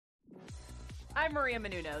I'm Maria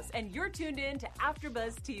Menounos, and you're tuned in to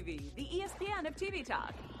AfterBuzz TV, the ESPN of TV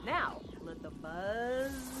talk. Now, let the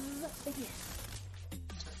buzz begin.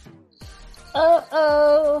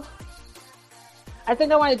 Uh-oh. I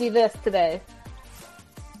think I want to do this today.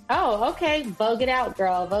 Oh, okay. Vogue it out,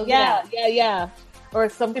 girl. Vogue it out. Yeah. Or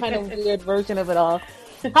some kind of weird version of it all.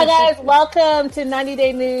 Hi, guys. Welcome to 90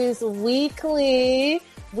 Day News Weekly.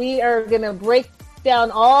 We are going to break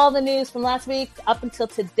down all the news from last week up until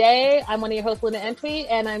today. I'm one of your hosts, Linda Entry,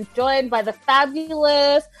 and I'm joined by the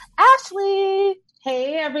fabulous Ashley.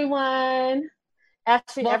 Hey, everyone.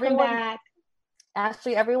 Ashley, Welcome back.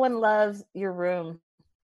 Ashley, everyone loves your room.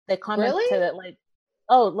 They commented Really? it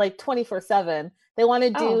like 24/7. They want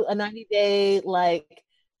to do a 90-day like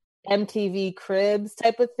MTV Cribs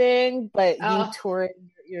type of thing, but you tour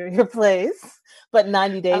your place, but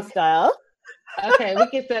 90-day style. Okay,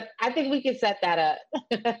 I think we can set that up.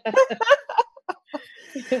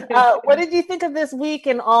 What did you think of this week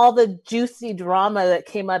and all the juicy drama that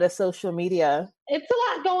came out of social media? It's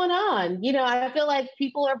a lot going on. You know, I feel like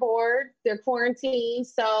people are bored. They're quarantined,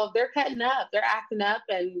 so they're cutting up. They're acting up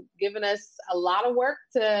and giving us a lot of work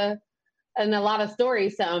and a lot of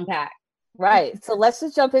stories to unpack. Right. So let's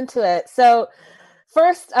just jump into it. So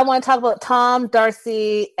first, I want to talk about Tom,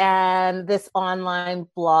 Darcy, and this online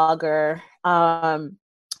blogger.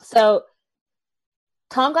 So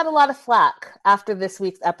Tom got a lot of flack after this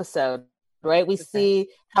week's episode, right? We see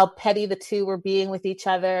how petty the two were being with each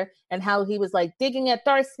other and how he was like digging at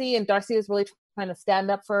Darcy, and Darcy was really trying to stand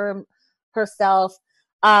up for herself.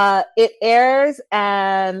 It airs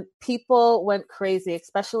and people went crazy,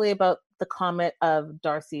 especially about the comment of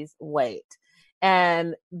Darcy's weight.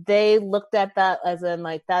 And they looked at that as in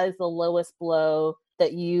like, that is the lowest blow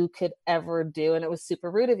that you could ever do. And it was super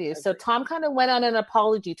rude of you. So Tom kind of went on an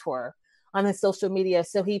apology tour on his social media.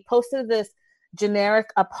 So he posted this generic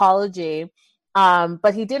apology,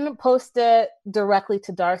 but he didn't post it directly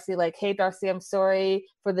to Darcy, like, hey, Darcy, I'm sorry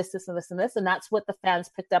for this, this, and this, and this. And that's what the fans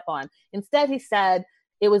picked up on. Instead, he said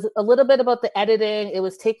it was a little bit about the editing. It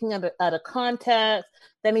was taking it out of context.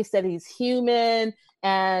 Then he said he's human.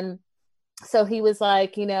 And so he was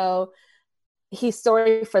like, you know, he's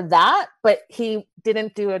sorry for that, but he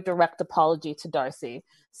didn't do a direct apology to Darcy.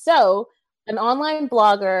 So an online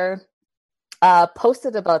blogger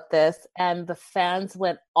posted about this, and the fans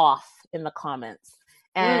went off in the comments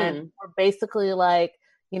and were basically like,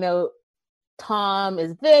 you know, Tom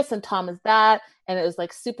is this and Tom is that. And it was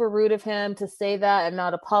like super rude of him to say that and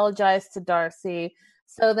not apologize to Darcy.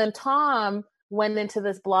 So then Tom went into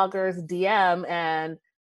this blogger's DM and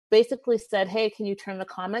basically said, hey, can you turn the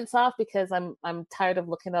comments off? Because I'm tired of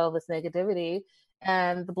looking at all this negativity.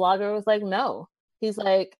 And the blogger was like, no. He's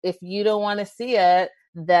like, if you don't want to see it,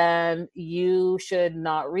 then you should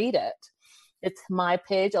not read it. It's my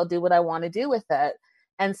page. I'll do what I want to do with it.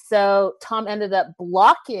 And so Tom ended up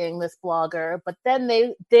blocking this blogger, but then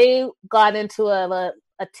they got into a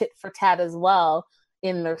tit for tat as well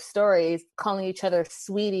in their stories, calling each other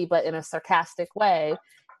sweetie, but in a sarcastic way.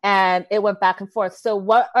 And it went back and forth. So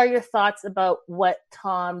what are your thoughts about what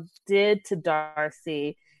Tom did to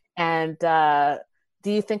Darcy? And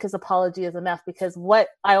do you think his apology is enough? Because what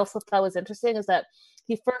I also thought was interesting is that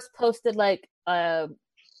he first posted like a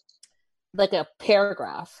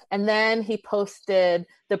paragraph, and then he posted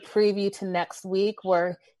the preview to next week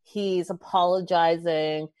where he's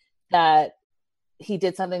apologizing that he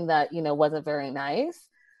did something that, you know, wasn't very nice.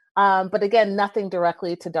 But again, nothing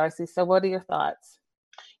directly to Darcy. So what are your thoughts?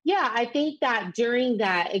 Yeah, I think that during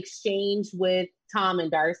that exchange with Tom and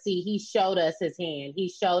Darcy, he showed us his hand. He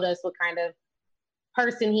showed us what kind of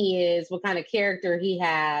person he is, what kind of character he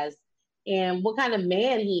has, and what kind of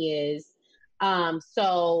man he is.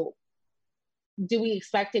 So do we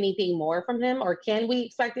expect anything more from him, or can we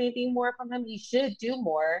expect anything more from him? He should do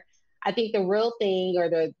more. I think the real thing or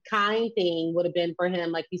the kind thing would have been for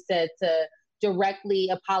him, like you said, to directly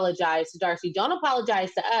apologize to Darcy. Don't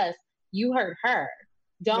apologize to us. You hurt her.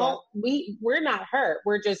 We're not hurt.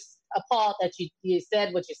 We're just appalled that you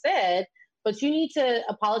said what you said, but you need to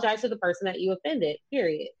apologize to the person that you offended,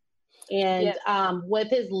 period. And with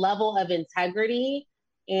his level of integrity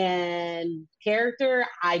and character,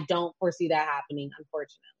 I don't foresee that happening,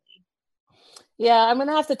 unfortunately. Yeah, I'm going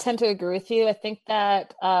to have to tend to agree with you. I think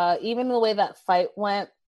that even the way that fight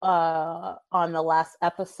went on the last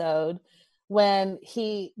episode, when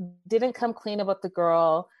he didn't come clean about the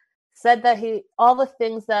girl, said that all the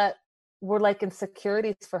things that were like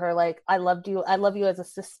insecurities for her, like, I love you as a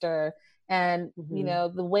sister, and, you know,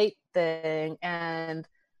 the weight thing, and,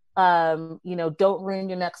 you know, don't ruin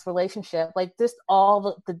your next relationship. Like, just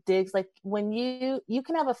all the digs, like when you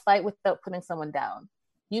can have a fight without putting someone down.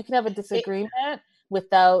 You can have a disagreement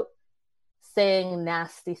without saying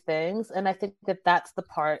nasty things. And I think that that's the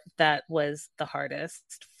part that was the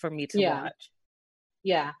hardest for me to watch.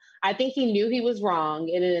 Yeah. I think he knew he was wrong.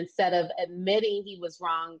 And instead of admitting he was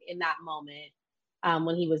wrong in that moment,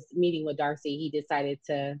 when he was meeting with Darcy, he decided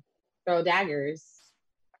to throw daggers.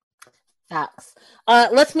 Facts.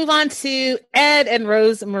 Let's move on to Ed and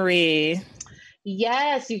Rosemarie.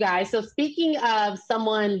 Yes, you guys. So speaking of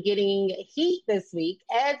someone getting heat this week,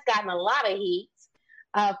 Ed's gotten a lot of heat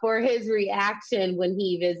for his reaction when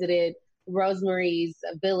he visited Rosemarie's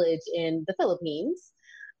village in the Philippines.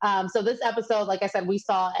 So this episode, like I said, we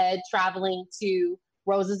saw Ed traveling to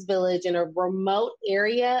Rose's village in a remote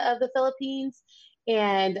area of the Philippines.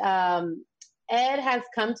 And Ed has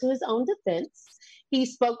come to his own defense. He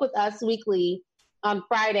spoke with Us Weekly on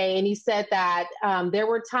Friday, and he said that there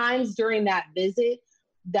were times during that visit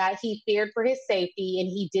that he feared for his safety, and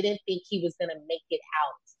he didn't think he was going to make it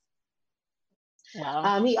out.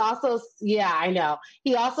 Wow. He also, I know.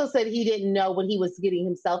 He also said he didn't know what he was getting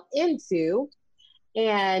himself into.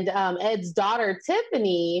 And Ed's daughter,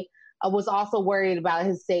 Tiffany, was also worried about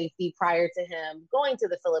his safety prior to him going to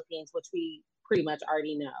the Philippines, which we pretty much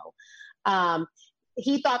already know.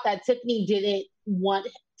 He thought that Tiffany didn't want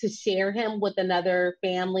to share him with another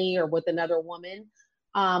family or with another woman.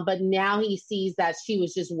 But now he sees that she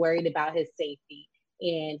was just worried about his safety,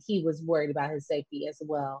 and he was worried about his safety as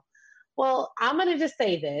well. Well, I'm going to just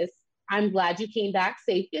say this. I'm glad you came back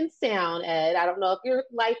safe and sound, Ed. I don't know if your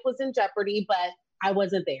life was in jeopardy, but I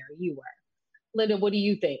wasn't there. You were. Linda, what do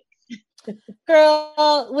you think?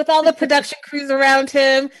 Girl, with all the production crews around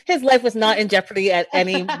him, his life was not in jeopardy at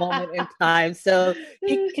any moment in time. So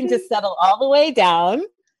he can just settle all the way down.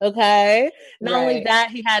 Okay. Not only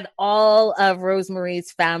that, he had all of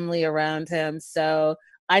Rosemarie's family around him. So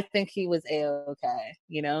I think he was A-okay,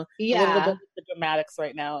 you know? Yeah. A little bit of the dramatics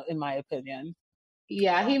right now, in my opinion.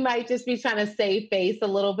 Yeah, he might just be trying to save face a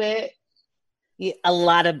little bit. Yeah, a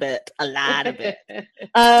lot of it.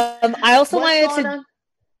 I also wanted to...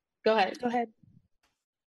 Go ahead.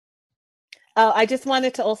 I just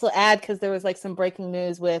wanted to also add, because there was like some breaking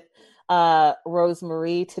news with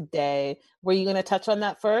Rosemarie today. Were you going to touch on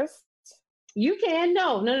that first? You can.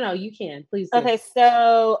 No, you can. Please do. Okay,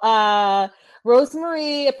 so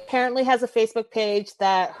Rosemarie apparently has a Facebook page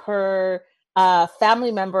that her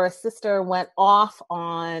family member, a sister, went off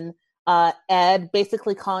on Ed,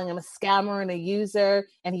 basically calling him a scammer and a user,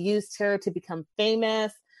 and he used her to become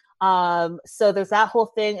famous. So there's that whole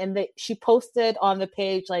thing, and she posted on the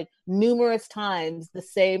page like numerous times the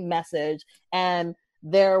same message, and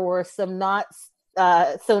there were some not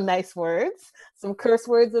so nice words, some curse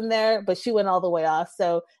words in there, but she went all the way off.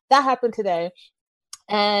 So that happened today.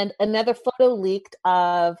 And another photo leaked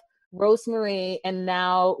of Rosemarie, and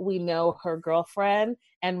now we know her girlfriend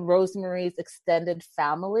and Rosemarie's extended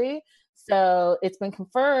family. So it's been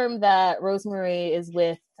confirmed that Rosemarie is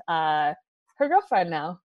with her girlfriend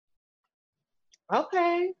now.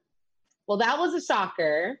 Okay. Well, that was a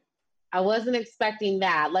shocker. I wasn't expecting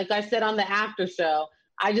that. Like I said on the after show,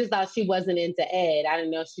 I just thought she wasn't into Ed. I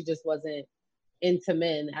didn't know she just wasn't into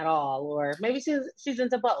men at all. Or maybe she's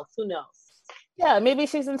into both. Who knows? Yeah, maybe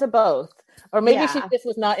she's into both. Or maybe she just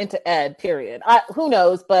was not into Ed, period. Who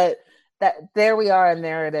knows? But there we are, and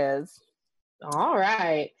there it is. All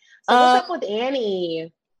right. So what's up with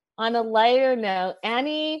Annie? On a lighter note,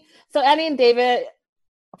 Annie and David,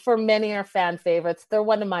 for many, are fan favorites. They're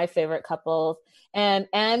one of my favorite couples. And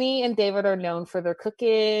Annie and David are known for their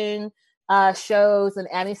cooking shows, and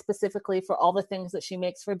Annie specifically for all the things that she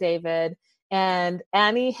makes for David. And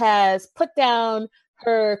Annie has put down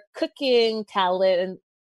her cooking talent, and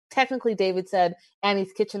technically David said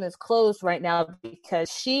Annie's kitchen is closed right now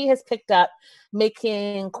because she has picked up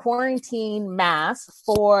making quarantine masks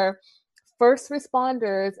for first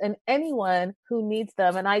responders and anyone who needs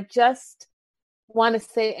them. And I just want to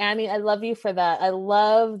say, Annie, I love you for that. I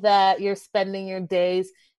love that you're spending your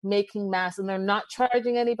days making masks, and they're not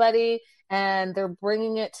charging anybody, and they're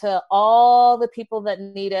bringing it to all the people that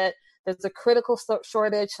need it. There's a critical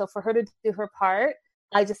shortage. So for her to do her part,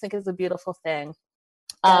 I just think it's a beautiful thing.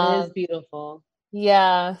 That is beautiful.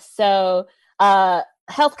 Yeah. So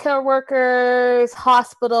healthcare workers,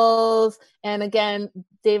 hospitals, and again,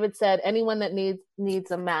 David said anyone that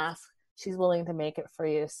needs a mask, she's willing to make it for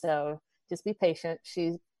you. So just be patient.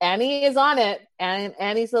 Annie is on it, and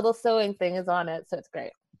Annie's little sewing thing is on it. So it's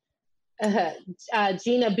great.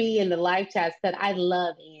 Gina B in the live chat said, I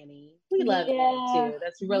love Annie. We love Annie too.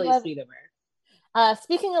 That's really sweet of her.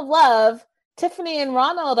 Speaking of love, Tiffany and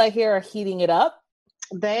Ronald, I hear, are heating it up.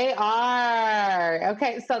 They are.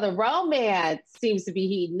 Okay, so the romance seems to be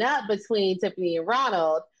heating up between Tiffany and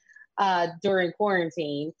Ronald during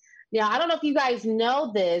quarantine. Now, I don't know if you guys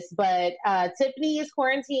know this, but Tiffany is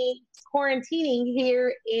quarantining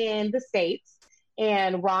here in the States,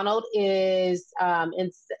 and Ronald is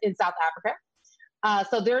in South Africa.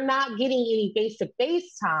 So they're not getting any face to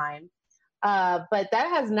face time. But that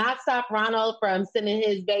has not stopped Ronald from sending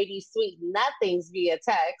his baby sweet nothings via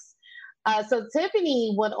text. So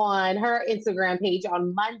Tiffany went on her Instagram page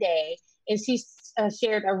on Monday and she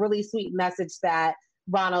shared a really sweet message that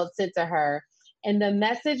Ronald sent to her. And the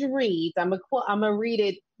message reads, I'm gonna read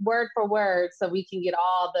it word for word so we can get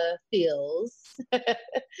all the feels.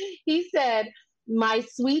 He said, "My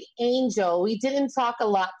sweet angel, we didn't talk a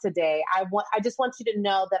lot today. I just want you to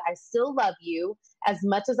know that I still love you as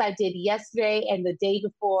much as I did yesterday and the day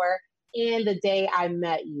before and the day I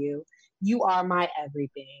met you. You are my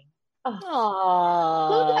everything." Oh.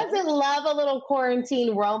 Who doesn't love a little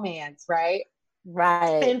quarantine romance, right?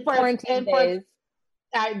 Right. And quarantine days.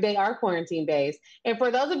 They are quarantine days. And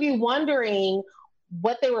for those of you wondering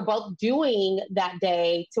what they were both doing that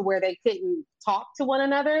day to where they couldn't talk to one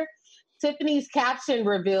another, Tiffany's caption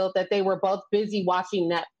revealed that they were both busy watching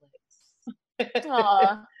Netflix.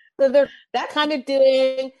 So they're kind of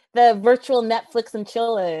doing the virtual Netflix and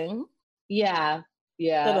chilling. Yeah.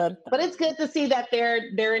 But it's good to see that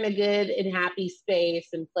they're in a good and happy space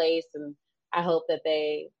and place, and I hope that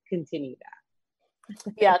they continue that.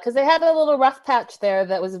 Yeah, because they had a little rough patch there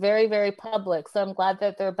that was very, very public. So I'm glad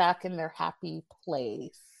that they're back in their happy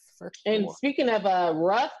place. For sure. And speaking of a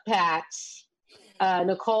rough patch,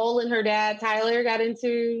 Nicole and her dad, Tyler, got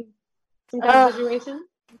into some kind of situation.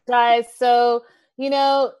 Guys, so,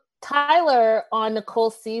 Tyler on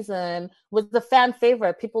Nicole's season was the fan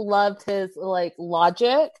favorite. People loved his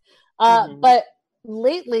logic. But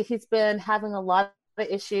lately he's been having a lot of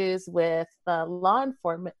issues with law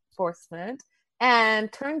enforcement.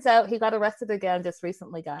 And turns out he got arrested again just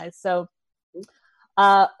recently, guys. So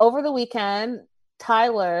over the weekend,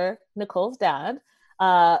 Tyler, Nicole's dad,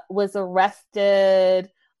 was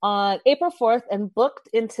arrested on April 4th and booked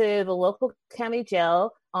into the local county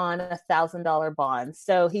jail on $1,000 bond.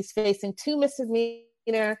 So he's facing 2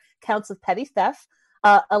 misdemeanor counts of petty theft.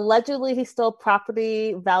 Allegedly, he stole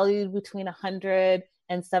property valued between $100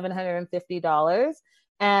 and $750.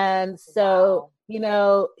 And so,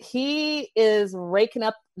 he is raking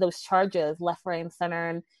up those charges left, right, and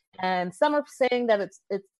center. And some are saying that it's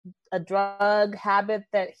a drug habit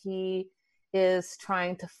that he is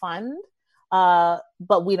trying to fund.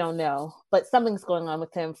 But we don't know. But something's going on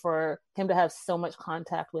with him for him to have so much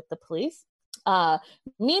contact with the police.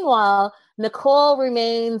 Meanwhile, Nicole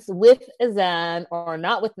remains with Azan, or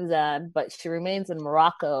not with Azan, but she remains in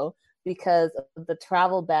Morocco because of the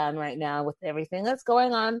travel ban right now with everything that's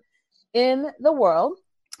going on in the world.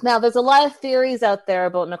 Now, there's a lot of theories out there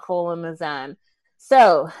about Nicole and Azan.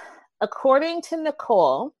 So, according to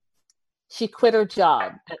Nicole, she quit her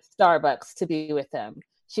job at Starbucks to be with him.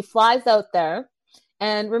 She flies out there.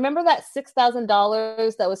 And remember that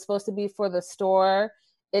 $6,000 that was supposed to be for the store?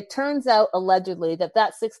 It turns out, allegedly, that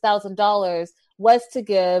 $6,000 was to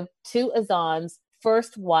give to Azan's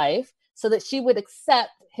first wife so that she would accept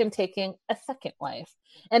him taking a second wife.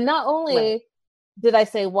 And not only did I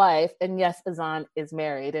say wife, and yes, Azan is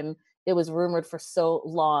married, and it was rumored for so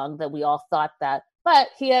long that we all thought that, but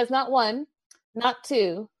he has not 1, not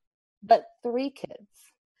 2, but 3 kids.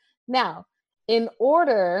 Now, in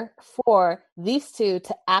order for these two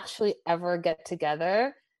to actually ever get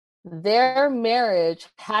together, their marriage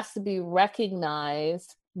has to be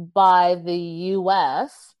recognized by the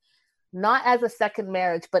U.S., not as a second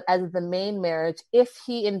marriage, but as the main marriage, if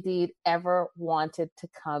he indeed ever wanted to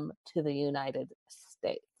come to the United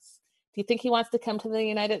States. Do you think he wants to come to the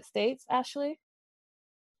United States, Ashley?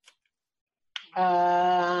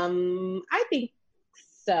 I think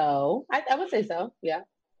so. I would say so, yeah.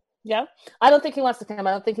 Yeah? I don't think he wants to come.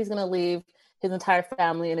 I don't think he's going to leave his entire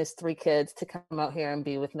family and his 3 kids to come out here and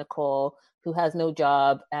be with Nicole, who has no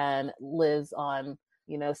job and lives on,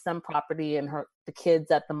 some property and the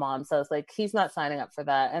kids at the mom's house. He's not signing up for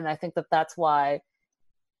that. And I think that that's why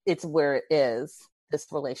it's where it is, this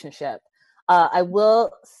relationship. I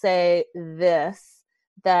will say this,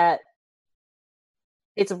 that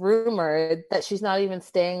it's rumored that she's not even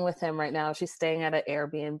staying with him right now. She's staying at an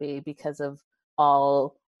Airbnb because of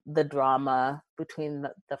all the drama between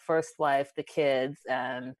the first wife, the kids,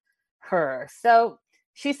 and her. So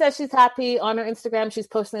she says she's happy. On her Instagram, she's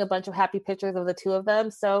posting a bunch of happy pictures of the 2 of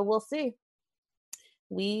them. So we'll see.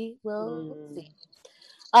 We will see.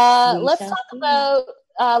 Let's talk about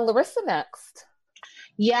Larissa next.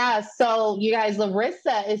 Yeah, so you guys,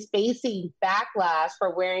 Larissa is facing backlash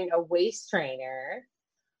for wearing a waist trainer.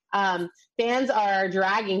 Fans are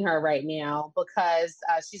dragging her right now because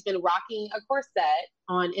she's been rocking a corset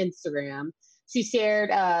on Instagram. She shared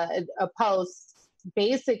a post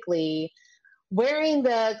basically wearing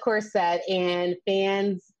the corset, and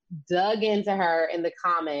fans dug into her in the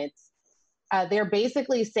comments. They're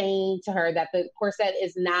basically saying to her that the corset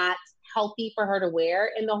is not healthy for her to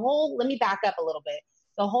wear. And let me back up a little bit.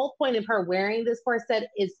 The whole point of her wearing this corset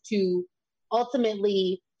is to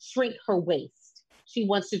ultimately shrink her waist. She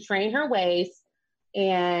wants to train her waist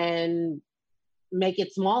and make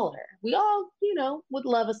it smaller. We all, would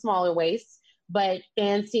love a smaller waist, but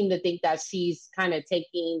fans seem to think that she's kind of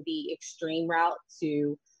taking the extreme route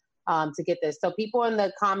to get this. So people in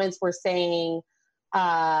the comments were saying,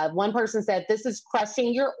 one person said, "This is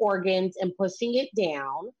crushing your organs and pushing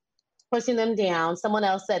them down." Someone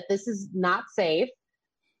else said, "This is not safe."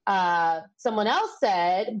 Someone else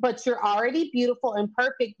said, "But you're already beautiful and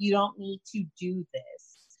perfect. You don't need to do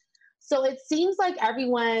this." So it seems like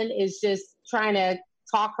everyone is just trying to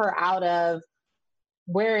talk her out of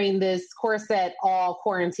wearing this corset all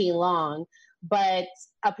quarantine long. But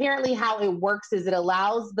apparently how it works is it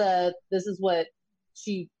allows this is what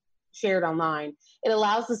she shared online. It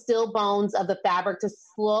allows the still bones of the fabric to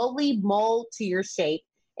slowly mold to your shape.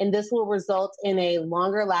 And this will result in a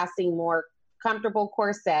longer lasting, more comfortable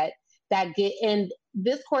corset and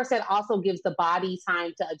this corset also gives the body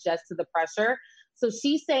time to adjust to the pressure. So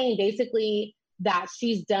she's saying basically that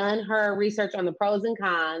she's done her research on the pros and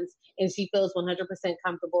cons, and she feels 100%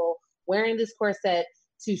 comfortable wearing this corset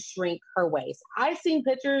to shrink her waist. I've seen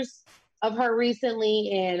pictures of her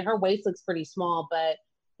recently, and her waist looks pretty small, but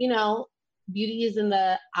beauty is in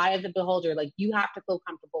the eye of the beholder. Like, you have to feel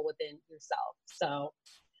comfortable within yourself. So,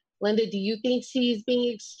 Linda, do you think she's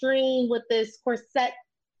being extreme with this corset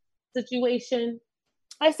situation?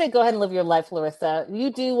 I say go ahead and live your life, Larissa.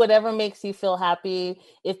 You do whatever makes you feel happy.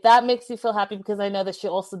 If that makes you feel happy, because I know that she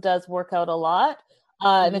also does work out a lot.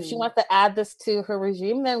 And if she wants to add this to her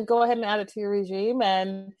regime, then go ahead and add it to your regime.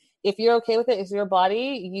 And if you're okay with it, it's your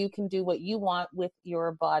body. You can do what you want with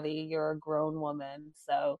your body. You're a grown woman.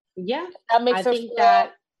 So yeah, that makes her feel...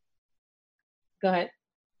 That... Go ahead.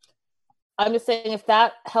 I'm just saying, if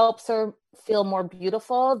that helps her feel more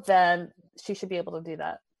beautiful, then she should be able to do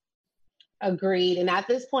that. Agreed. And at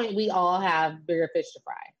this point, we all have bigger fish to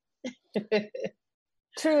fry.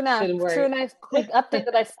 True enough. Quick update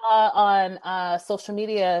that I saw on social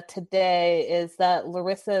media today is that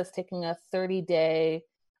Larissa is taking a 30-day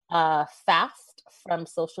fast from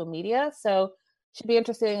social media. So it should be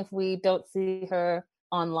interesting if we don't see her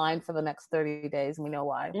online for the next 30 days. We know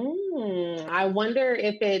why. I wonder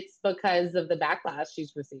if it's because of the backlash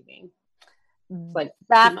she's receiving. Like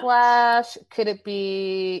backlash, could it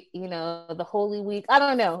be the Holy Week? I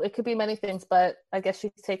don't know, it could be many things, but I guess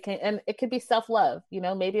she's taking, and it could be self-love,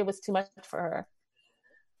 maybe it was too much for her.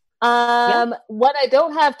 What I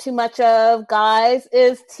don't have too much of, guys,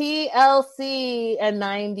 is TLC and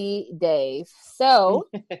 90 days. So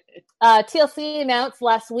TLC announced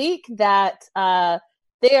last week that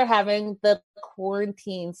they are having the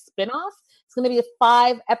quarantine spinoff. It's going to be a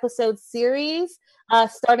 5-episode series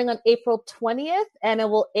starting on April 20th, and it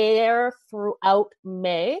will air throughout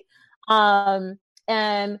May.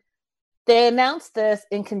 And they announced this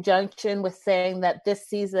in conjunction with saying that this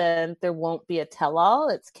season there won't be a tell-all.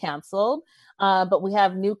 It's canceled. But we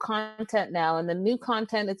have new content now, and the new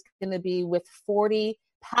content is going to be with 40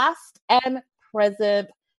 past and present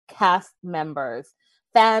cast members.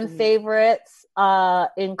 Fan favorites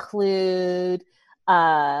include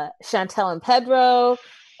Chantel and Pedro,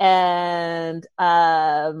 and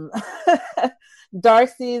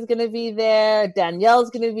Darcy's going to be there, Danielle's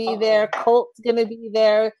going to be there, Colt's going to be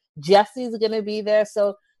there, Jesse's going to be there.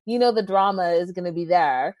 So, the drama is going to be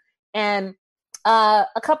there. And a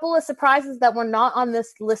couple of surprises that were not on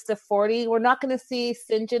this list of 40. We're not going to see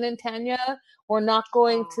Sinjin and Tanya. We're not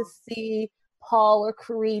going to see Paul or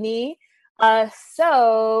Karini.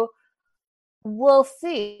 So we'll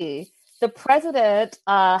see. The president,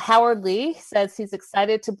 Howard Lee, says he's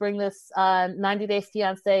excited to bring this 90-Day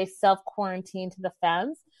Fiancé self-quarantine to the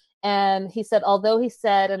fans. And he said, although he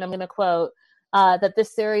said, and I'm going to quote, that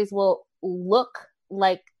this series will look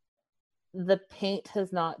like the paint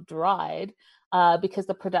has not dried because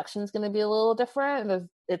the production is going to be a little different.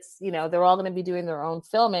 It's, they're all going to be doing their own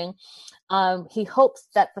filming. He hopes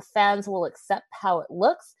that the fans will accept how it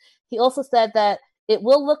looks. He also said that it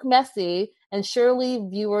will look messy, and surely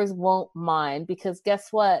viewers won't mind, because guess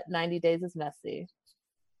what? 90 Days is messy.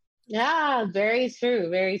 Yeah, very true,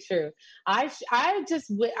 very true. I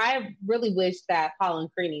really wish that Paul and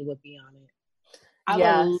Creaney would be on it. I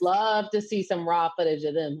would Yes, love to see some raw footage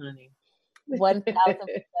of them, honey. 1000%.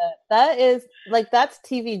 That is like that's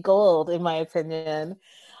TV gold in my opinion.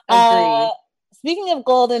 Uh, Agreed. Speaking of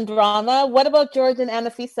gold and drama, what about George and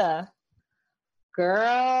Anafisa?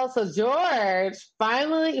 Girl, so George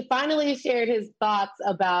finally shared his thoughts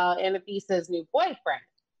about Anafisa's new boyfriend.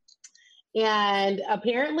 And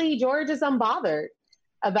apparently George is unbothered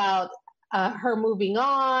about her moving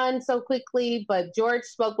on so quickly, but George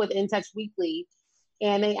spoke with In Touch Weekly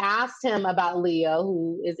and they asked him about Leo,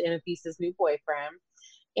 who is Anafisa's new boyfriend.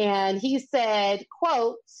 And he said,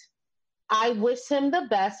 quote, I wish him the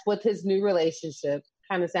best with his new relationship.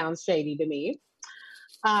 Kind of sounds shady to me.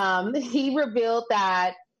 He revealed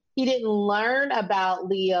that he didn't learn about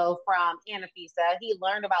Leo from Anafisa. He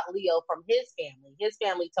learned about Leo from his family. His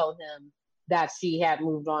family told him that she had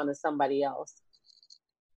moved on to somebody else.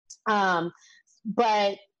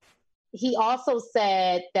 But he also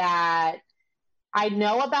said that I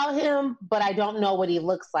know about him, but I don't know what he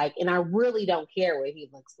looks like. And I really don't care what he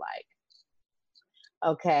looks like.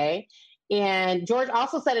 Okay. And George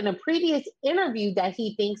also said in a previous interview that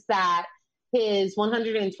he thinks that his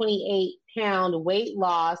 128-pound weight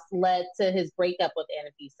loss led to his breakup with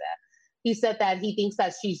Anafisa. He said that he thinks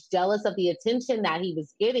that she's jealous of the attention that he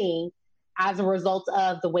was getting as a result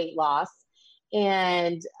of the weight loss.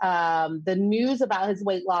 And the news about his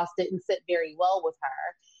weight loss didn't sit very well with her.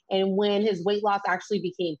 And when his weight loss actually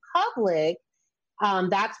became public,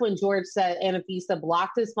 that's when George said Anafisa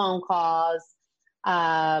blocked his phone calls.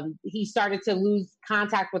 He started to lose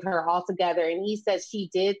contact with her altogether. And he said she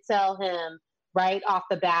did tell him right off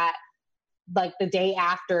the bat, like the day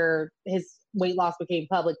after his weight loss became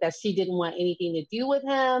public, that she didn't want anything to do with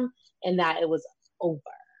him and that it was over.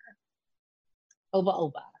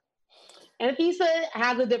 Over. And Anafisa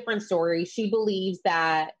has a different story. She believes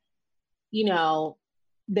that, you know,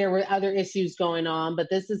 there were other issues going on, but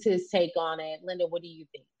this is his take on it. Linda, what do you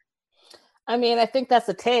think? I mean, I think that's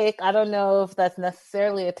a take. I don't know if that's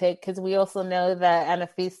necessarily a take because we also know that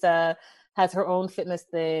Anafisa has her own fitness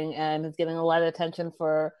thing and is getting a lot of attention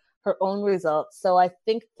for her own results. So I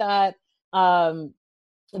think that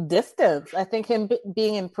distance, I think him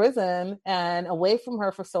being in prison and away from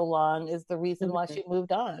her for so long is the reason why she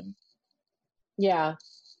moved on. Yeah,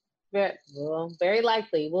 very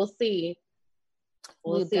likely. We'll see.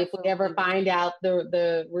 We'll see if we ever find out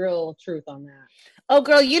the real truth on that. Oh,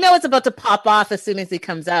 girl, you know it's about to pop off as soon as he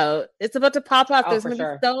comes out. It's about to pop off. There's going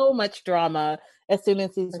to be so much drama as soon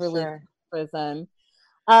as he's released from prison.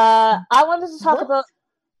 I wanted to talk about...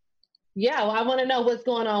 Yeah, well, I want to know what's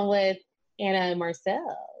going on with Anna and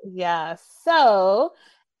Marcel. Yeah, so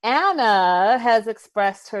Anna has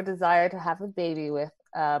expressed her desire to have a baby with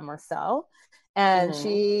Marcel. And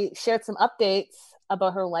she shared some updates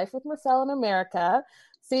about her life with Marcel in America.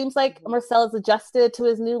 Seems like Marcel has adjusted to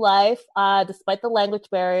his new life despite the language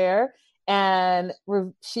barrier. And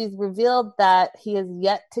she's revealed that he has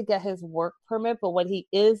yet to get his work permit, but what he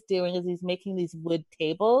is doing is he's making these wood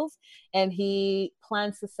tables, and he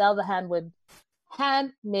plans to sell the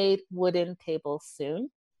handmade wooden tables soon.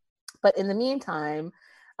 But in the meantime,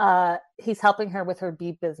 he's helping her with her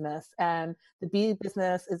bee business, and the bee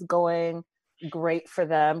business is going great for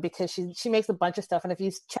them because she makes a bunch of stuff. And if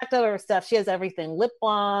you've checked out her stuff, she has everything: lip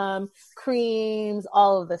balm, creams,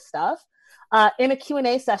 all of this stuff. In a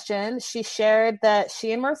Q&A session, she shared that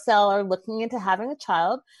she and Marcel are looking into having a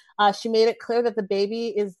child. She made it clear that the baby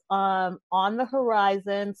is on the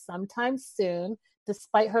horizon sometime soon,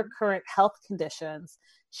 despite her current health conditions.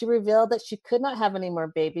 She revealed that she could not have any more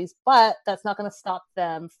babies, but that's not going to stop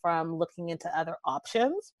them from looking into other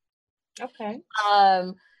options. Okay.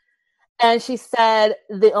 And she said,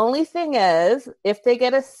 the only thing is, if they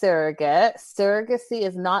get a surrogate, surrogacy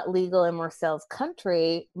is not legal in Marcel's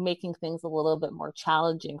country, making things a little bit more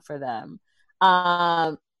challenging for them.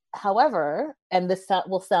 However, and this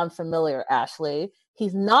will sound familiar, Ashley,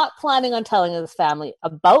 he's not planning on telling his family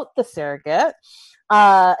about the surrogate.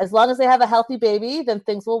 As long as they have a healthy baby, then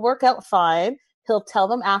things will work out fine. He'll tell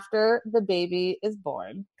them after the baby is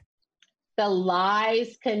born. The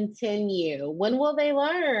lies continue. When will they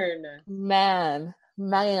learn? Man,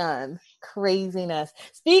 craziness.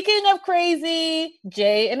 Speaking of crazy,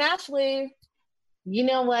 Jay and Ashley. You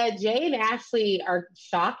know what? Jay and Ashley are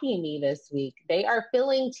shocking me this week. They are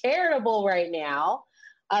feeling charitable right now.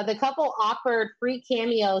 The couple offered free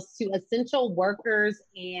cameos to essential workers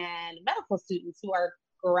and medical students who are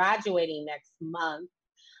graduating next month.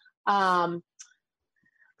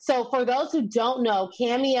 So for those who don't know,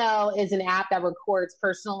 Cameo is an app that records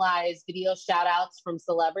personalized video shout outs from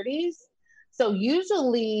celebrities. So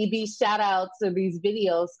usually these shout outs or these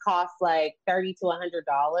videos cost like $30 to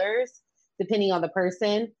 $100, depending on the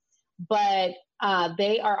person. But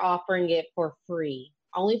they are offering it for free,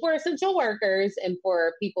 only for essential workers and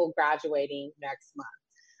for people graduating next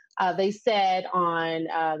month. They said on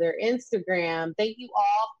their Instagram, "Thank you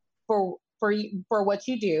all for what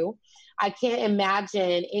you do. I can't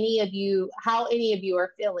imagine how any of you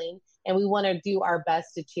are feeling, and we want to do our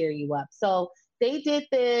best to cheer you up." So they did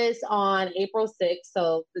this on April 6th,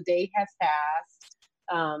 so the date has passed.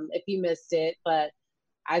 If you missed it, but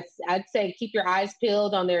I'd say keep your eyes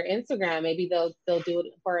peeled on their Instagram. Maybe they'll do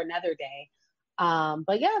it for another day.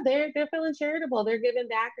 But yeah, they're feeling charitable. They're giving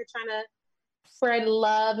back. They're trying to spread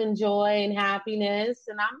love and joy and happiness,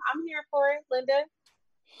 and I'm here for it, Linda.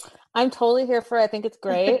 I'm totally here for it. I think it's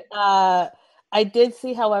great. I did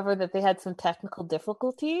see, however, that they had some technical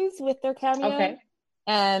difficulties with their Cameo. Okay.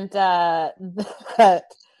 And that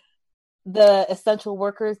the essential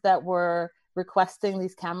workers that were requesting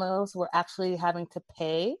these cameos were actually having to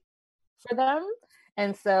pay for them.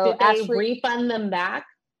 And so did they refund them back?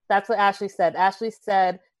 That's what Ashley said. Ashley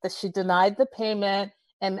said that she denied the payment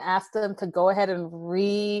and asked them to go ahead and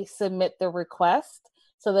resubmit the request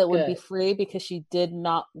so that it would be free, because she did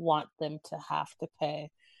not want them to have to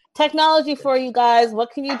pay. Technology for you guys.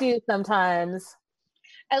 What can you do sometimes?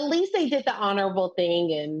 At least they did the honorable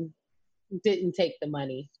thing and didn't take the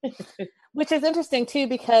money. Which is interesting too,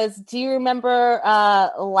 because do you remember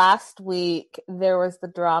last week there was the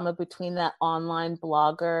drama between that online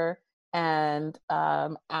blogger and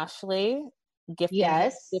Ashley gifting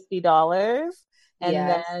 $50? And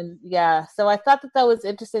then, so I thought that was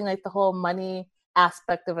interesting, like the whole money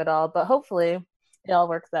aspect of it all, but hopefully it all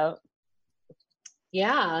works out.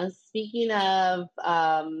 Yeah. Speaking of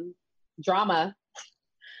drama,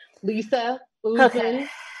 Lisa, Usman,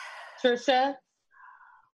 Trisha,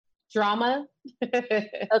 drama.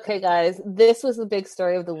 Okay, guys, this was the big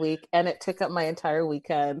story of the week, and it took up my entire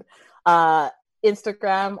weekend.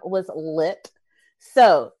 Instagram was lit.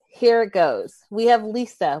 So here it goes. We have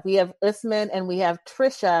Lisa, we have Usman, and we have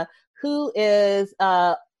Trisha, who is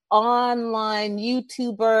online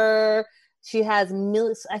YouTuber. She has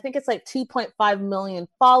I think it's like 2.5 million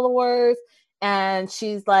followers, and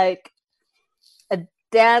she's like a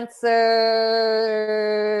dancer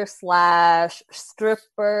 /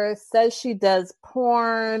 stripper. Says she does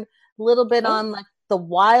porn, a little bit on like the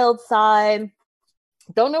wild side.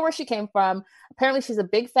 Don't know where she came from. Apparently she's a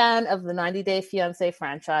big fan of the 90 Day Fiancé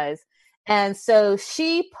franchise, and so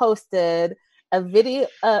she posted a video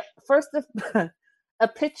first a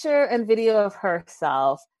picture and video of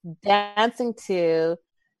herself dancing to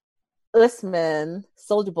Usman,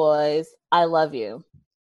 Soulja Boy's I Love You.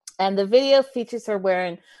 And the video features her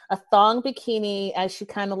wearing a thong bikini as she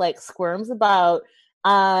kind of like squirms about.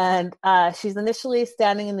 And she's initially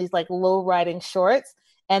standing in these like low riding shorts.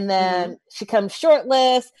 And then she comes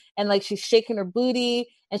shirtless and like she's shaking her booty.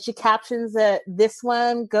 And she captions that this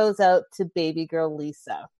one goes out to baby girl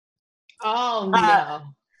Lisa. Oh, no.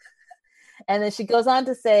 And then she goes on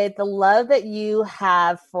to say, the love that you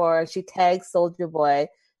have for, she tags Soulja Boy,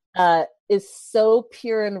 is so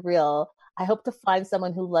pure and real. I hope to find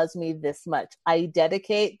someone who loves me this much. I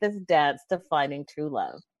dedicate this dance to finding true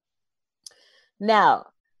love. Now,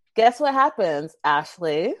 guess what happens,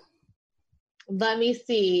 Ashley? Let me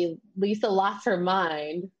see. Lisa lost her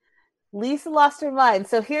mind. Lisa lost her mind.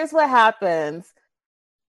 So here's what happens.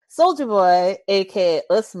 Soulja Boy, aka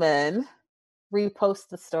Usman, repost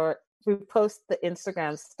the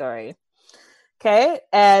Instagram story. Okay?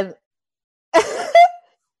 And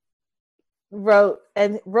wrote,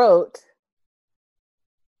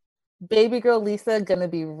 baby girl Lisa gonna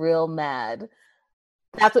be real mad.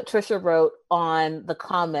 That's what Trisha wrote on the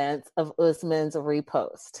comments of Usman's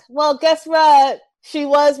repost. Well, guess what? She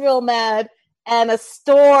was real mad, and a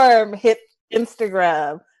storm hit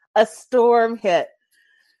Instagram. A storm hit.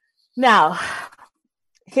 Now,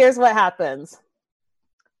 here's what happens.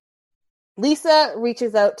 Lisa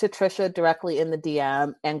reaches out to Trisha directly in the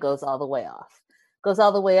DM and goes all the way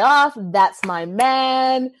off. That's my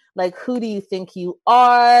man. Like, who do you think you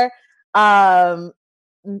are?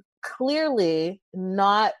 Clearly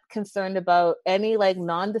not concerned about any like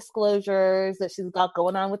non-disclosures that she's got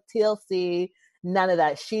going on with TLC. None of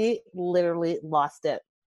that. She literally lost it.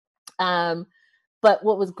 But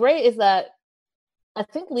what was great is that I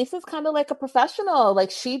think Lisa's kind of like a professional.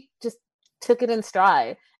 Like, she just took it in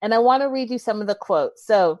stride. And I want to read you some of the quotes.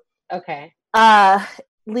 So, okay.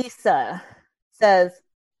 Lisa says,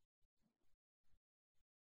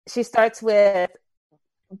 she starts with,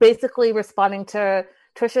 basically responding to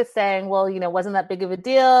Trisha saying, well, you know, wasn't that big of a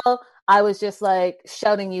deal. I was just like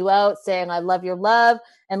shouting you out, saying, I love your love.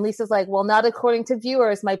 And Lisa's like, well, not according to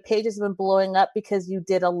viewers. My page has been blowing up because you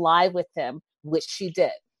did a live with him, which she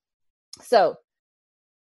did. So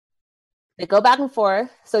they go back and forth.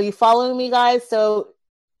 So you following me, guys? So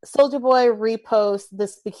Soulja Boy reposts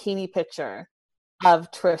this bikini picture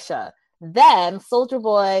of Trisha. Then Soulja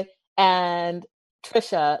Boy and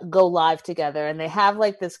Trisha go live together, and they have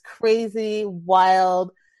like this crazy,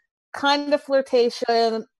 wild, kind of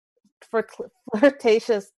flirtatious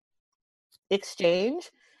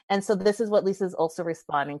exchange. And so this is what Lisa's also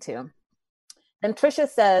responding to. And Trisha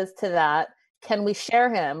says to that, can we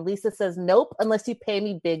share him? Lisa says, nope, unless you pay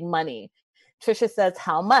me big money. Trisha says,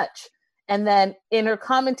 how much? And then in her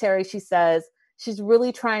commentary, she says, she's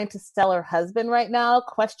really trying to sell her husband right now, ?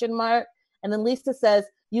 And then Lisa says,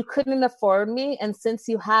 you couldn't afford me. And since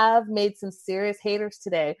you have made some serious haters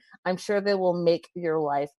today, I'm sure they will make your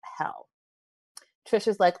life hell.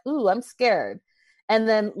 Trisha's like, ooh, I'm scared. And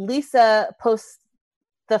then Lisa posts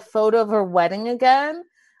the photo of her wedding again,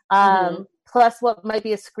 plus what might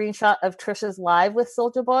be a screenshot of Trisha's live with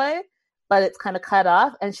Soulja Boy, but it's kind of cut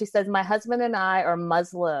off. And she says, my husband and I are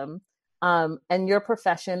Muslim, and your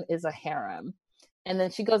profession is a harem. And then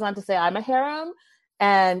she goes on to say, I'm a harem,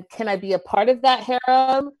 and can I be a part of that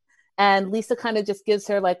harem? And Lisa kind of just gives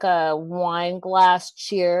her like a wine glass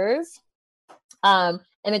cheers.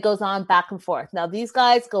 And it goes on back and forth. Now these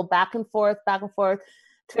guys go back and forth.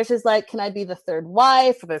 Trisha's like, can I be the third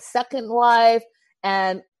wife or the second wife?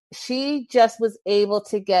 And she just was able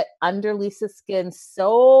to get under Lisa's skin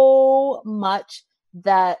so much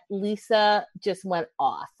that Lisa just went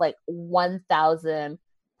off, like 1,000%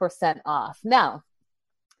 off. Now,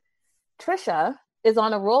 Trisha is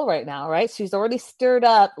on a roll right now, right? She's already stirred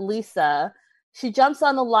up Lisa. She jumps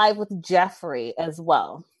on the live with Jeffree as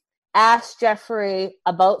well. Asked Jeffree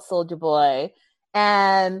about Soulja Boy,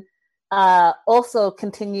 and also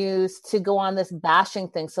continues to go on this bashing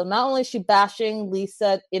thing. So not only is she bashing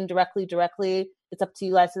Lisa indirectly, directly, it's up to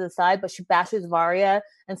you guys to decide, but she bashes Varya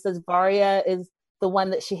and says Varya is the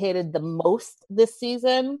one that she hated the most this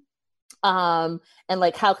season. And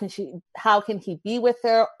like, how can he be with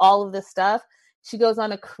her? All of this stuff. She goes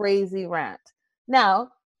on a crazy rant.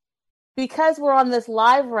 Now, because we're on this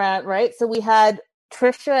live rant, right? So we had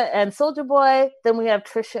Trisha and Soulja Boy, then we have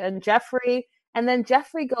Trisha and Jeffree, and then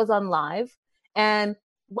Jeffree goes on live, and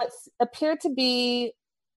what appeared to be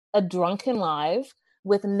a drunken live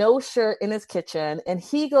with no shirt in his kitchen, and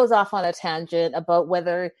he goes off on a tangent about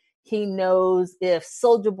whether he knows if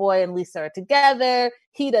Soulja Boy and Lisa are together.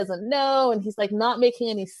 He doesn't know, and he's like not making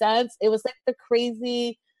any sense. It was like the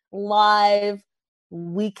crazy live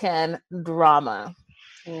weekend drama.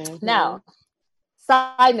 Mm-hmm. Now,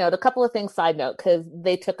 side note, a couple of things side note, because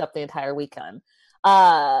they took up the entire weekend.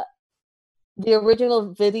 The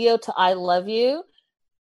original video to I Love You,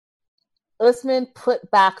 Usman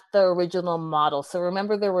put back the original model. So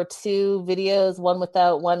remember there were two videos, one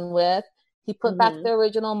without, one with. He put back the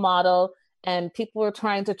original model, and people were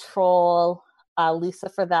trying to troll Lisa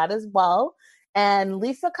for that as well. And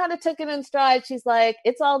Lisa kind of took it in stride. She's like,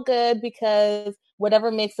 it's all good because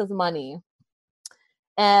whatever makes us money.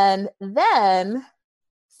 And then,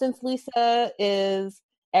 since Lisa is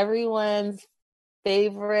everyone's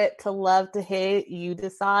favorite to love to hate, you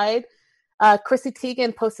decide, Chrissy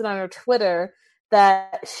Teigen posted on her Twitter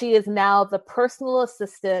that she is now the personal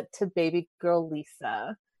assistant to baby girl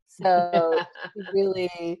Lisa. So she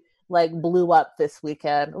really like blew up this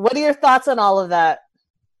weekend. What are your thoughts on all of that?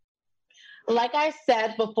 Like I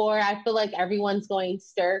said before, I feel like everyone's going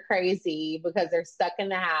stir crazy because they're stuck in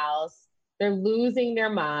the house. They're losing their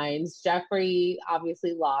minds. Jeffree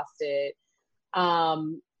obviously lost it.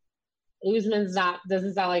 Usman's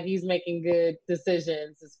doesn't sound like he's making good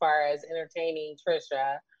decisions as far as entertaining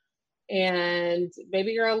Trisha. And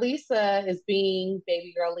baby girl Lisa is being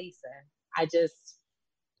baby girl Lisa.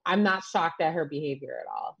 I'm not shocked at her behavior at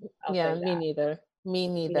all. Yeah, me neither.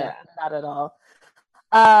 Yeah. Not at all.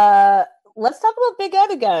 Let's talk about Big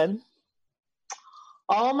Ed again.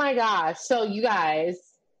 Oh my gosh. So you guys,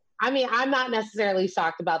 I mean, I'm not necessarily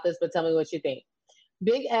shocked about this, but tell me what you think.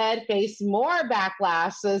 Big Ed faced more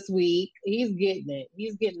backlash this week. He's getting it.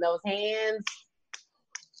 He's getting those hands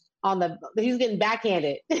he's getting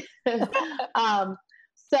backhanded.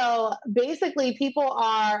 So basically people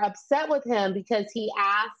are upset with him because he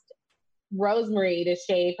asked Rosemary to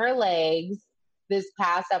shave her legs. This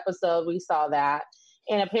past episode, we saw that.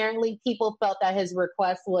 And apparently people felt that his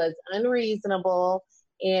request was unreasonable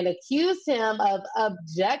and accused him of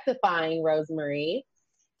objectifying Rosemary.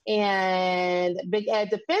 And Big Ed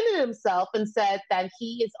defended himself and said that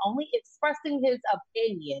he is only expressing his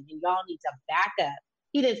opinion, and y'all need to back up.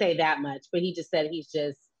 He didn't say that much, but he just said he's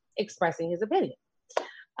just expressing his opinion.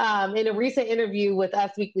 In a recent interview with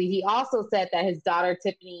Us Weekly, he also said that his daughter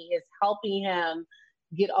Tiffany is helping him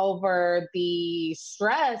get over the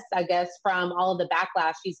stress, I guess, from all of the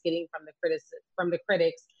backlash he's getting from the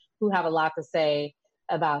critics who have a lot to say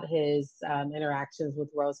about his interactions with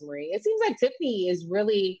Rosemary. It seems like Tiffany she's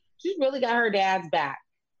really got her dad's back,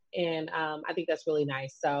 and I think that's really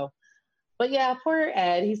nice. So, but yeah, poor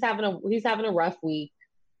Ed, he's having a rough week.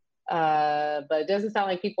 But it doesn't sound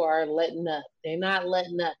like people are letting up. They're not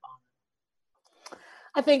letting up on him.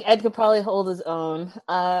 I think Ed could probably hold his own.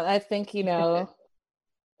 I think,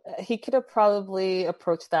 he could have probably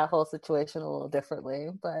approached that whole situation a little differently,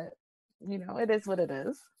 but it is what it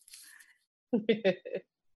is.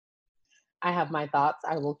 I have my thoughts.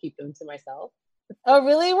 I will keep them to myself. Oh,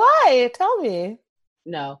 really? Why? Tell me.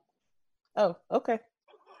 No. Oh, okay.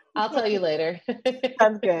 I'll tell you later.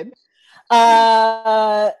 Sounds good.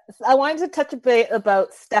 I wanted to touch a bit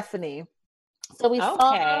about Stephanie. So we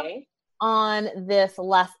saw on this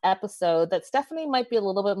last episode that Stephanie might be a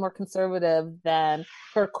little bit more conservative than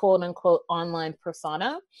her quote unquote online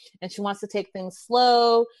persona. And she wants to take things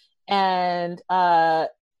slow. And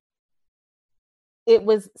it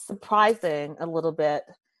was surprising a little bit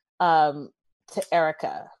to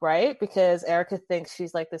Erica, right? Because Erica thinks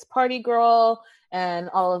she's like this party girl and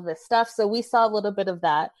all of this stuff. So we saw a little bit of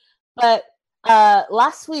that. But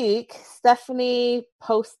last week, Stephanie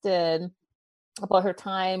posted about her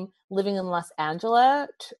time living in Los Angeles,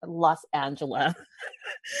 living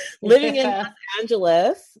in Los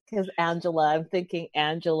Angeles, because Angela, I'm thinking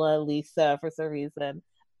Angela, Lisa for some reason.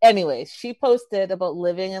 Anyway, she posted about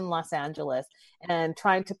living in Los Angeles and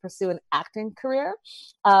trying to pursue an acting career.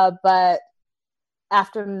 But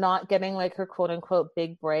after not getting like her quote unquote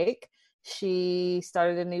big break, she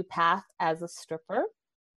started a new path as a stripper.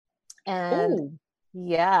 And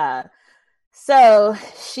yeah, so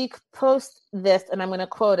she posts this, and I'm going to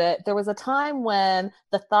quote it. There was a time when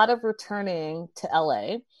the thought of returning to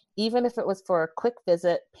LA, even if it was for a quick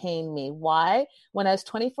visit, pained me. Why? When I was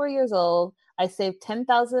 24 years old, I saved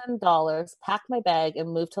 $10,000, packed my bag,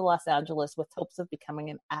 and moved to Los Angeles with hopes of becoming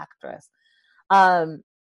an actress.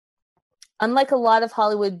 Unlike a lot of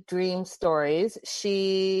Hollywood dream stories,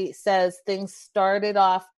 she says things started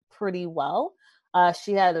off pretty well.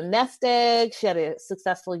 She had a nest egg. She had a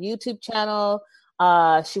successful YouTube channel.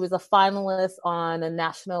 She was a finalist on a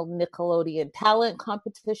national Nickelodeon talent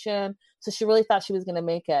competition. So she really thought she was going to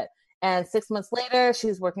make it. And 6 months later, she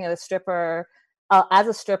was working as a stripper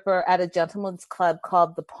at a gentleman's club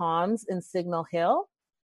called The Palms in Signal Hill.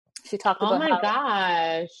 She talked about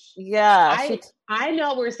gosh. Yeah. I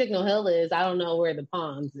know where Signal Hill is. I don't know where The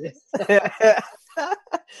Palms is.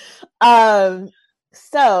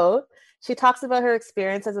 So she talks about her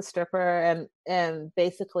experience as a stripper, and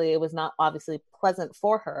basically it was not obviously pleasant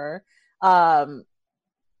for her.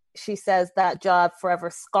 She says that job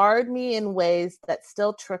forever scarred me in ways that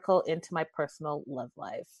still trickle into my personal love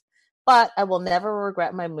life. But I will never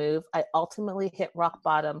regret my move. I ultimately hit rock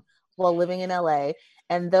bottom while living in LA.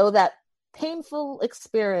 And though that painful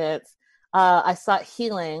experience, I sought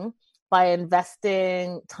healing by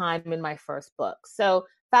investing time in my first book. So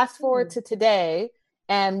fast forward to today,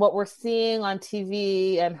 and what we're seeing on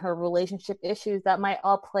TV and her relationship issues, that might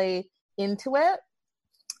all play into it.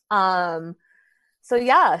 So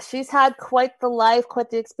yeah, she's had quite the life, quite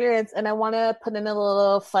the experience. And I want to put in a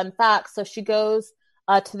little fun fact. So she goes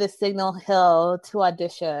to the Signal Hill to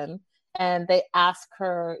audition, and they ask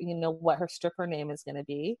her, what her stripper name is going to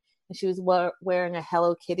be. And she was wearing a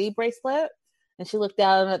Hello Kitty bracelet. And she looked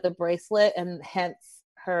down at the bracelet, and hence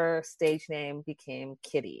her stage name became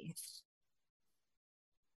Kitty.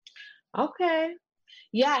 Okay.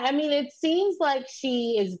 Yeah, I mean, it seems like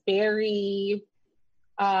she is very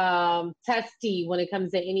testy when it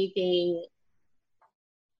comes to anything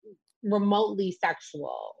remotely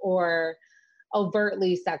sexual or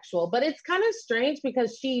overtly sexual. But it's kind of strange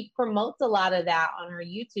because she promotes a lot of that on her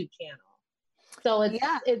YouTube channel. So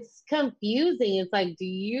it's confusing. It's like, do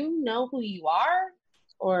you know who you are?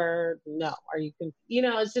 Or no? Are you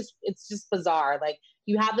it's just bizarre. Like,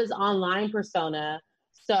 you have this online persona.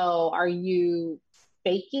 So are you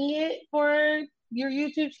faking it for your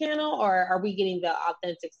YouTube channel, or are we getting the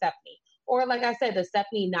authentic Stephanie? Or, like I said, does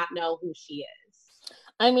Stephanie not know who she is?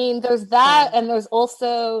 I mean, there's that, and there's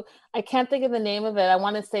also, I can't think of the name of it. I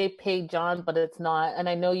want to say Paige John, but it's not. And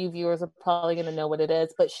I know you viewers are probably going to know what it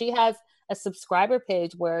is. But she has a subscriber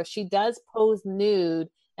page where she does pose nude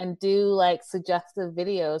and do like suggestive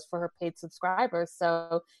videos for her paid subscribers.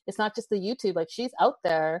 So it's not just the YouTube, like she's out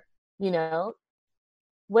there, you know.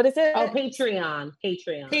 What is it? Oh, Patreon.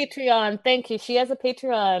 Patreon. Thank you. She has a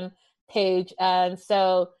Patreon page. And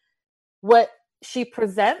so what she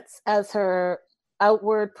presents as her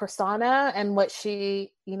outward persona and what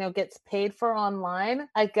she, you know, gets paid for online,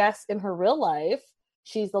 I guess in her real life,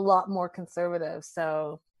 she's a lot more conservative.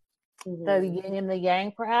 So the yin and the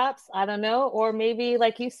yang, perhaps, I don't know. Or maybe,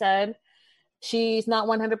 like you said, she's not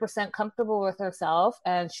 100% comfortable with herself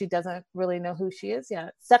and she doesn't really know who she is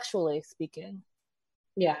yet, sexually speaking.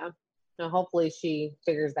 Yeah. Now, hopefully she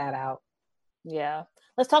figures that out. Yeah.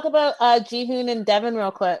 Let's talk about Jihoon and Devin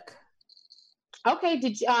real quick. Okay.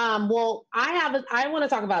 Did you, well, I want to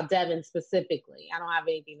talk about Devin specifically. I don't have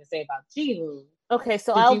anything to say about Jihoon. Okay.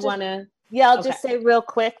 So I'll just say real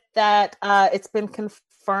quick that it's been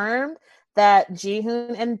confirmed that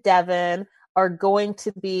Jihoon and Devin are going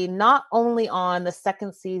to be not only on the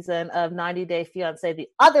second season of 90 Day Fiancé the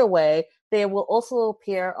other way, they will also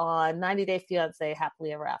appear on 90 Day Fiancé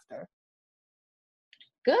Happily Ever After.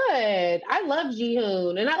 Good. I love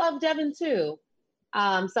Jihoon and I love Devin too.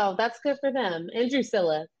 So that's good for them. And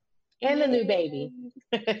Drusilla and the new baby.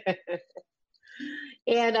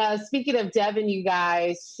 And speaking of Devin, you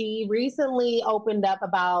guys, she recently opened up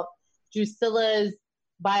about Drusilla's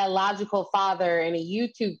biological father in a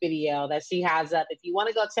YouTube video that she has up. If you want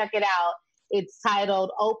to go check it out, it's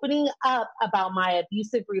titled Opening Up About My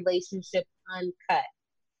Abusive Relationship Uncut.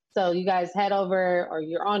 So you guys head over, or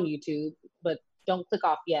you're on YouTube, but don't click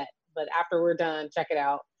off yet. But after we're done, check it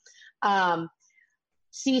out.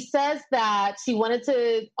 She says that she wanted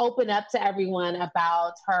to open up to everyone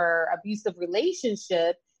about her abusive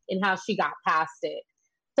relationship and how she got past it.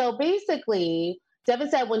 So basically,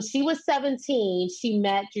 Devin said when she was 17, she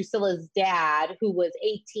met Drusilla's dad, who was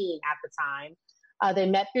 18 at the time. They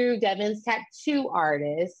met through Devin's tattoo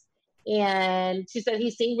artist. And she said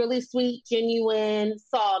he seemed really sweet, genuine,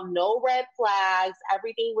 saw no red flags.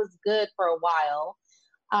 Everything was good for a while.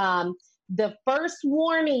 The first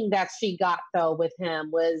warning that she got, though, with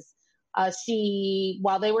him was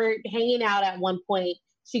while they were hanging out at one point,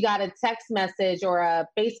 she got a text message or a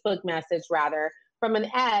Facebook message, rather, from an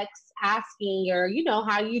ex asking her, you know,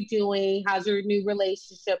 how you doing? How's your new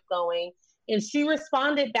relationship going? And she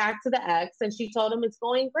responded back to the ex and she told him it's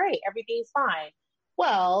going great. Everything's fine.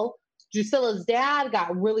 Well, Drusilla's dad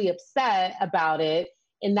got really upset about it.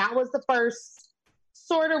 And that was the first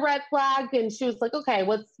sort of red flag. And she was like, okay,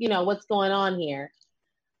 what's going on here?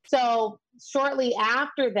 So shortly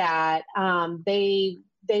after that, they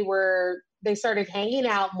started hanging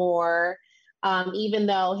out more, even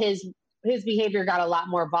though his behavior got a lot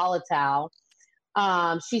more volatile.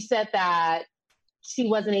 She said that she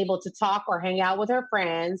wasn't able to talk or hang out with her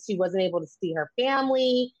friends. She wasn't able to see her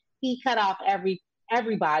family. He cut off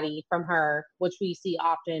everybody from her, which we see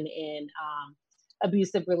often in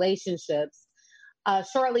abusive relationships.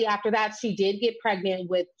 Shortly after that, she did get pregnant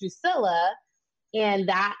with Drusilla, and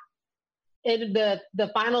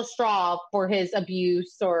the final straw for his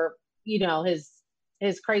abuse, or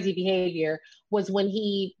his crazy behavior, was when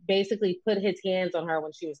he basically put his hands on her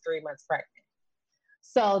when she was 3 months pregnant.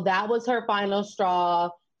 So that was her final straw.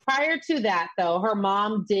 Prior to that, though, her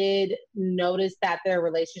mom did notice that their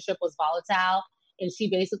relationship was volatile, and she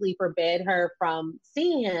basically forbade her from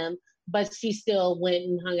seeing him, but she still went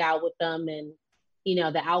and hung out with them, and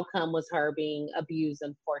the outcome was her being abused,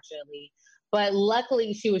 unfortunately. But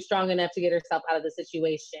luckily, she was strong enough to get herself out of the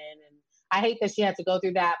situation. And I hate that she had to go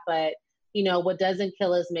through that, but what doesn't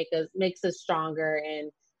kill us makes us stronger.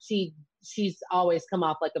 And she's always come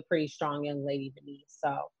off like a pretty strong young lady to me.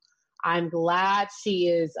 So I'm glad she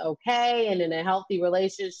is okay and in a healthy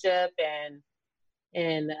relationship, and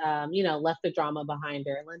left the drama behind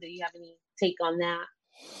her. Linda, you have any take on that?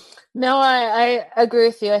 No, I agree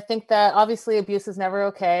with you. I think that obviously abuse is never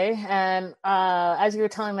okay. And as you were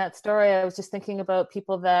telling that story, I was just thinking about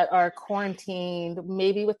people that are quarantined,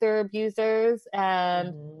 maybe with their abusers.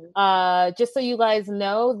 And just so you guys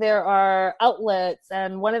know, there are outlets.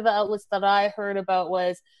 And one of the outlets that I heard about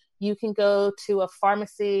was you can go to a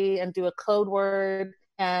pharmacy and do a code word,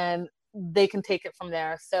 and they can take it from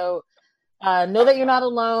there. So know that you're not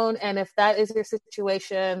alone, and if that is your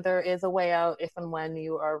situation, there is a way out if and when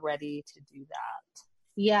you are ready to do that.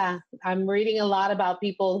 Yeah, I'm reading a lot about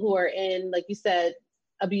people who are in, like you said,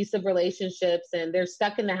 abusive relationships, and they're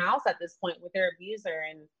stuck in the house at this point with their abuser,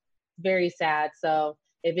 and very sad. So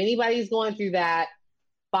if anybody's going through that,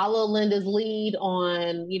 follow Linda's lead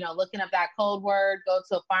on, looking up that code word, go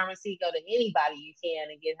to a pharmacy, go to anybody you can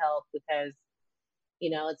and get help, because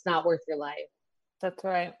it's not worth your life. That's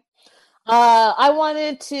right. I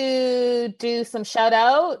wanted to do some shout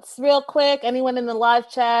outs real quick. Anyone in the live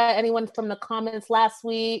chat? Anyone from the comments last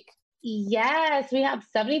week? Yes, we have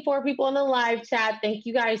 74 people in the live chat. Thank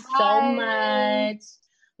you guys so much.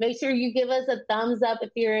 Make sure you give us a thumbs up if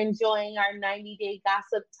you're enjoying our 90-day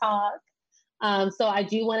gossip talk. So I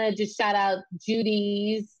do want to just shout out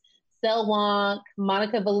Judy's, Sel Wonk,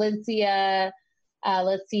 Monica Valencia.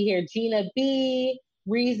 Let's see here. Gina B,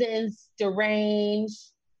 Reasons, Derange,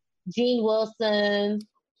 Gene Wilson.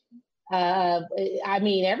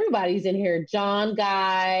 Everybody's in here. John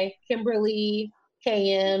Guy, Kimberly,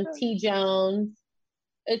 KM, T Jones.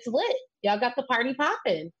 It's lit. Y'all got the party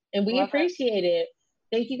popping, and we appreciate it.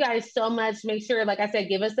 Thank you guys so much. Make sure, like I said,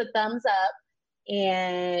 give us a thumbs up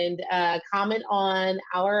and comment on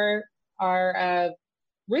our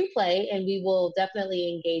replay, and we will definitely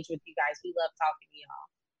engage with you guys. We love talking to y'all.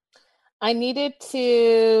 I needed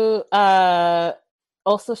to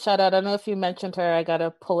also shout out. I don't know if you mentioned her. I got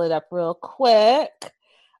to pull it up real quick.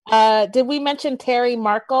 Did we mention Terry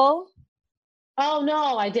Markle? Oh,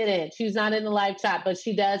 no, I didn't. She's not in the live chat, but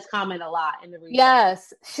she does comment a lot in the replay.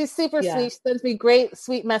 Yes, she's super sweet. She sends me great,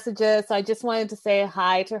 sweet messages. So I just wanted to say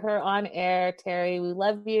hi to her on air. Terry, we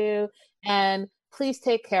love you. And please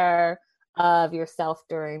take care of yourself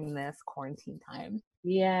during this quarantine time.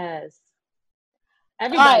 Yes.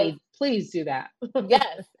 Everybody, please do that.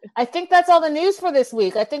 Yes. I think that's all the news for this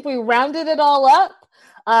week. I think we rounded it all up.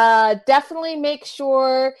 Definitely make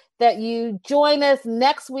sure that you join us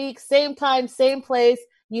next week, same time, same place.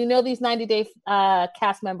 These 90-day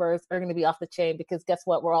cast members are going to be off the chain because guess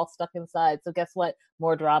what? We're all stuck inside. So guess what?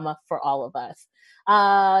 More drama for all of us.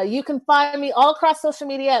 You can find me all across social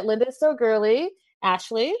media at Linda So Girly.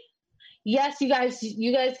 Ashley? Yes, you guys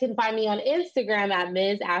can find me on Instagram at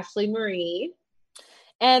Ms. Ashley Marie.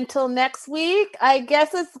 Until next week, I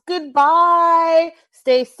guess it's goodbye.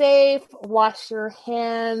 Stay safe. Wash your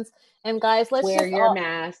hands. And guys, let's wear your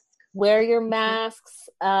mask. Wear your masks.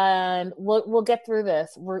 And we'll get through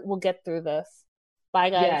this. We'll get through this.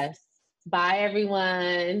 Bye, guys. Yes. Bye,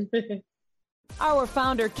 everyone. Our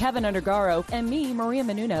founder, Kevin Undergaro, and me, Maria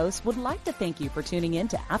Menounos, would like to thank you for tuning in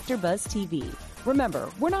to AfterBuzz TV. Remember,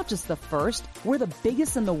 we're not just the first, we're the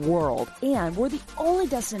biggest in the world, and we're the only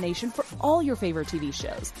destination for all your favorite TV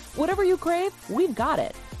shows. Whatever you crave, we've got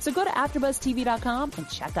it. So go to AfterBuzzTV.com and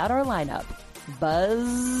check out our lineup.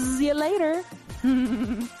 Buzz you later.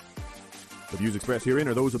 The views expressed herein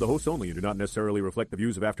are those of the hosts only and do not necessarily reflect the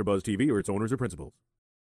views of AfterBuzz TV or its owners or principals.